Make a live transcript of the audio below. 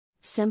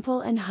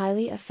Simple and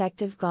highly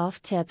effective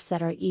golf tips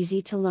that are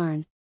easy to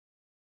learn.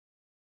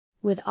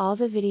 With all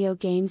the video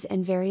games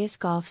and various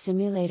golf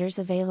simulators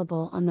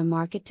available on the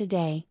market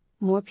today,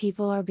 more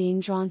people are being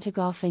drawn to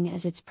golfing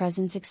as its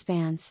presence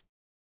expands.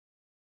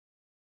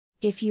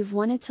 If you've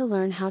wanted to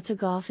learn how to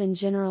golf in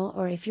general,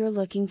 or if you're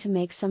looking to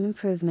make some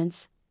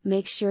improvements,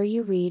 make sure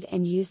you read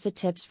and use the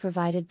tips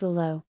provided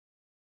below.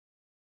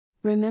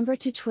 Remember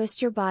to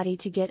twist your body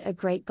to get a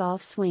great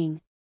golf swing.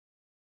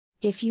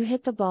 If you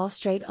hit the ball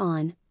straight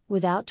on,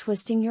 without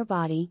twisting your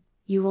body,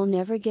 you will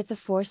never get the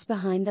force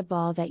behind the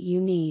ball that you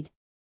need.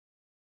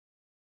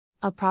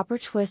 A proper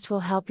twist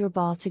will help your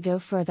ball to go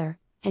further,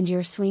 and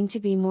your swing to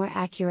be more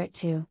accurate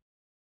too.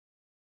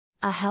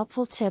 A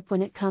helpful tip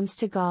when it comes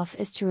to golf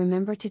is to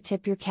remember to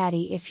tip your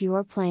caddy if you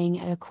are playing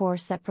at a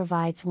course that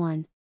provides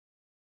one.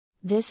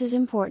 This is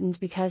important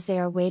because they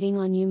are waiting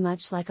on you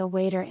much like a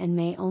waiter and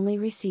may only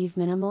receive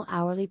minimal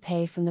hourly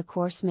pay from the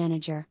course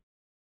manager.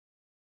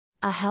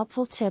 A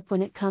helpful tip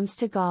when it comes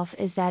to golf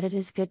is that it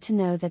is good to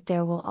know that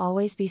there will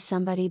always be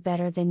somebody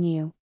better than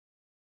you.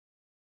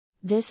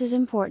 This is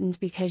important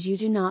because you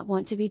do not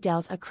want to be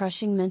dealt a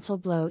crushing mental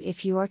blow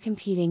if you are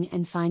competing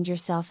and find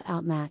yourself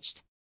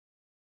outmatched.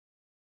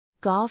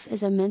 Golf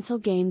is a mental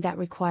game that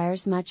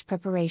requires much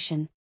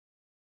preparation.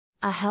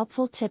 A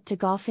helpful tip to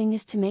golfing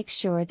is to make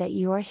sure that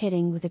you are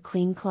hitting with a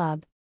clean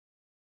club.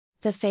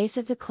 The face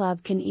of the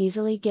club can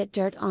easily get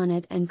dirt on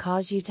it and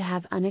cause you to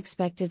have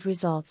unexpected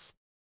results.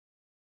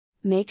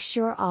 Make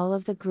sure all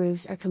of the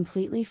grooves are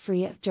completely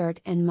free of dirt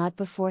and mud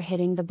before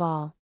hitting the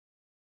ball.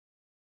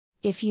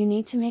 If you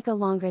need to make a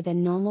longer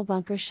than normal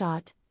bunker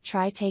shot,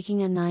 try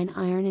taking a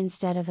 9-iron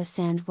instead of a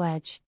sand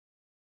wedge.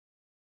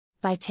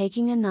 By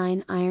taking a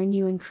 9-iron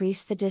you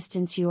increase the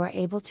distance you are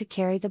able to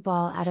carry the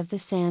ball out of the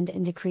sand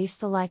and decrease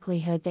the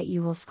likelihood that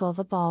you will scull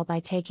the ball by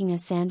taking a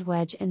sand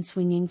wedge and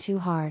swinging too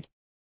hard.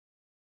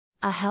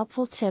 A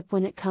helpful tip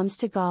when it comes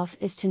to golf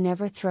is to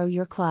never throw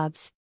your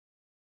clubs.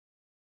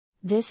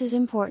 This is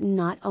important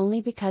not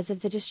only because of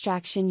the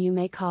distraction you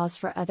may cause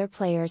for other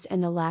players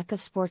and the lack of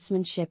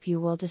sportsmanship you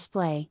will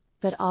display,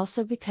 but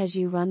also because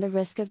you run the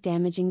risk of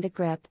damaging the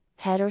grip,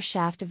 head or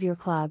shaft of your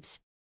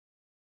clubs.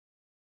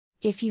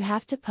 If you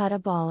have to putt a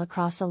ball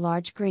across a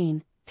large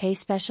green, pay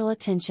special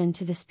attention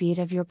to the speed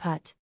of your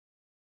putt.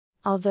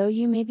 Although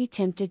you may be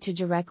tempted to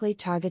directly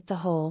target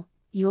the hole,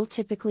 you'll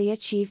typically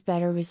achieve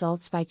better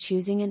results by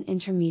choosing an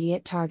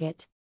intermediate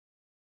target.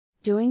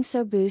 Doing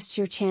so boosts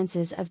your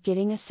chances of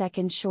getting a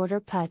second shorter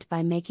putt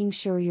by making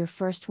sure your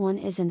first one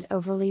isn't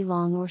overly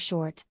long or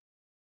short.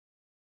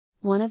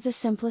 One of the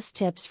simplest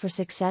tips for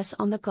success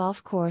on the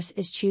golf course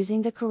is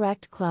choosing the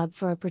correct club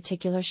for a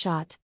particular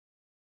shot.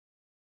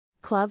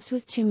 Clubs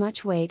with too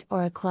much weight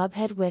or a club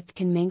head width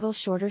can mangle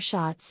shorter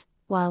shots,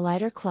 while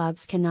lighter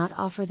clubs cannot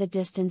offer the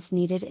distance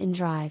needed in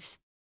drives.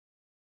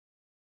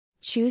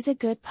 Choose a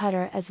good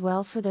putter as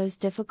well for those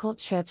difficult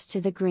trips to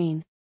the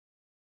green.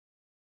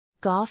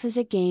 Golf is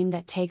a game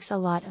that takes a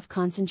lot of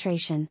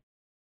concentration.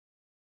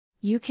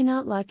 You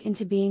cannot luck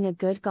into being a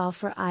good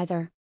golfer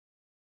either.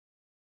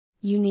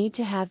 You need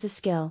to have the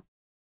skill.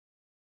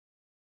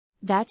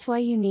 That's why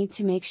you need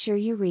to make sure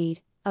you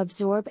read,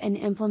 absorb and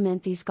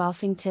implement these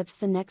golfing tips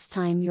the next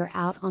time you're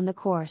out on the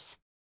course.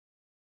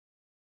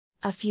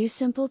 A few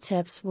simple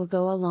tips will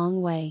go a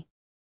long way.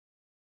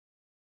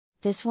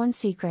 This one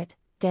secret,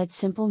 dead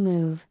simple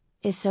move,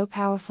 is so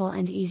powerful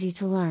and easy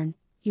to learn,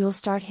 you'll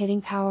start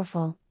hitting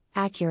powerful,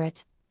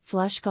 accurate,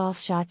 flush golf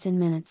shots in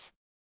minutes.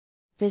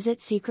 Visit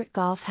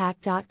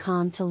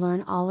secretgolfhack.com to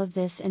learn all of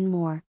this and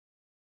more.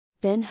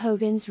 Ben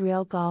Hogan's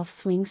real golf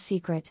swing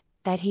secret,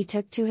 that he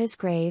took to his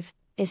grave,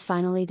 is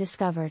finally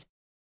discovered.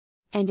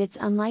 And it's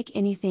unlike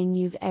anything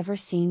you've ever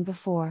seen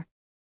before.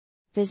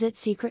 Visit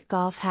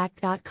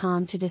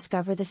secretgolfhack.com to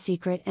discover the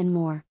secret and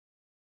more.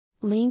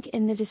 Link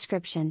in the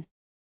description.